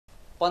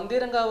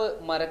പന്തീരങ്കാവ്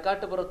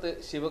മരക്കാട്ടുപുറത്ത്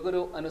ശിവഗുരു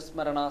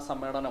അനുസ്മരണ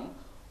സമ്മേളനം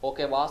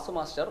ഒക്കെ വാസു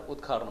മാസ്റ്റർ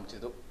ഉദ്ഘാടനം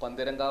ചെയ്തു.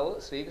 പന്തീരങ്കാവ്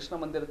ശ്രീകൃഷ്ണ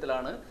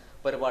മന്ദിരത്തിലാണ്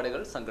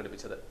പരിപാടികൾ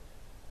സംഘടിപ്പിച്ചത്.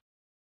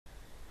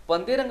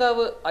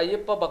 പന്തീരങ്കാവ്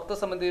അയ്യപ്പ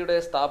ഭക്തസമിതിയുടെ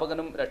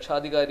സ്ഥാപകനും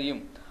രക്ഷാധികാരിയും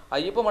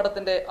അയ്യപ്പ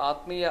മഠത്തിന്റെ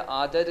ആത്മീയ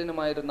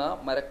ആചാര്യനുമായിരുന്ന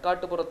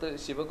മരക്കാട്ടുപുറത്ത്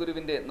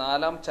ശിവഗുരുവിന്റെ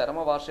 4ാം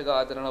ചരമവാർഷിക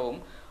ആചരണവും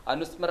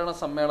അനുസ്മരണ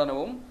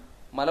സമ്മേളനവും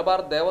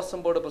മലബാർ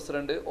ദേവസ്വം ബോർഡ്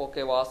പ്രസിഡന്റ്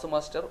ഒക്കെ വാസു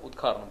മാസ്റ്റർ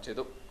ഉദ്ഘാടനം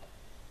ചെയ്തു.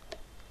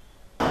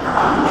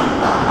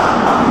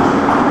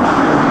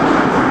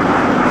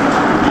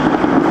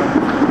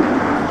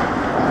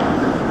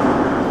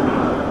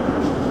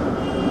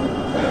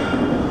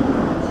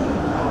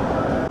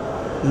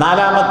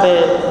 നാലാമത്തെ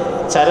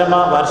ചരമ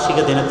വാർഷിക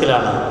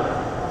ദിനത്തിലാണ്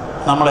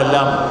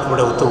നമ്മളെല്ലാം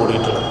ഇവിടെ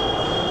ഒത്തുകൂടിയിട്ടുള്ളത്.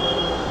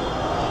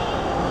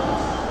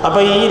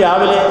 അപ്പോൾ ഈ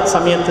രാവിലെ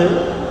സമയത്ത്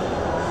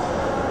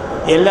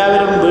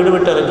എല്ലാവരും വീട്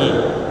വിട്ടിറങ്ങി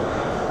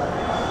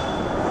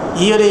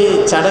ഈ ഒരു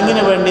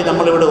ചടങ്ങിന് വേണ്ടി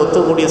നമ്മളിവിടെ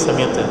ഒത്തുകൂടിയ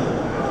സമയത്ത്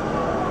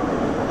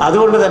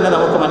അതുകൊണ്ട് തന്നെ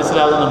നമുക്ക്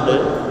മനസ്സിലാകുന്നുണ്ട്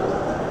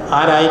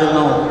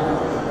ആരായിരുന്നു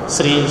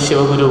ശ്രീ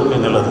ശിവഗുരു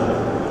എന്നുള്ളത്.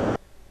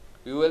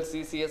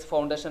 ULCCS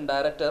foundation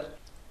director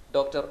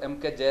doctor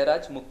MK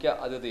Jayaraj മുഖ്യ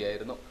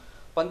അതിഥിയായിരുന്നു.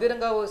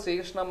 പന്തീരങ്കാവ്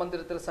ശ്രീകൃഷ്ണ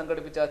മന്ദിരത്തിൽ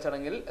സംഘടിപ്പിച്ച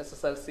ചടങ്ങിൽ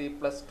SSLC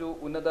 +2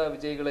 ഉന്നത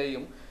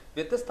വിജയികളെയും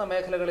വ്യത്യസ്ത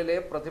മേഖലകളിലെ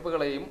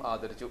പ്രതിഭകളെയും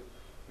ആദരിച്ചു.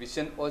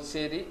 വിശ്വൻ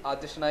ഓശ്ശേരി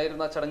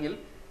അധ്യക്ഷനായിരുന്ന ചടങ്ങിൽ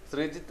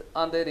ശ്രീജിത്ത്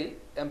ആന്തേരി,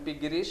 MP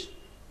ഗിരീഷ്,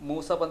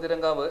 മൂസ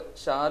പന്തീരങ്കാവ്,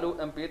 ഷാലു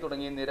MP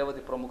തുടങ്ങി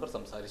നിരവധി പ്രമുഖർ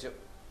സംസാരിച്ചു.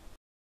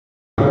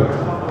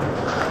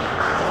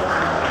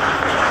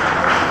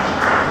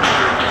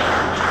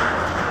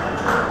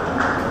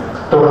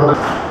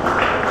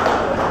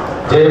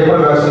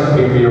 ജയപ്രകാശ്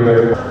പിയുടെ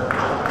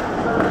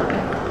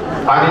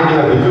അനന്യ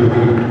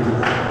വിജുപി,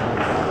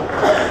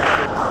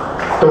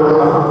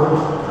 തുടർന്ന്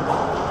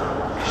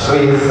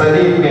ശ്രീ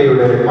സലീം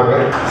കെയുടെ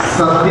മകൻ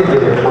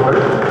സത്യത്തിന്റെ മകൾ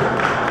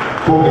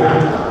പൂങ്ക.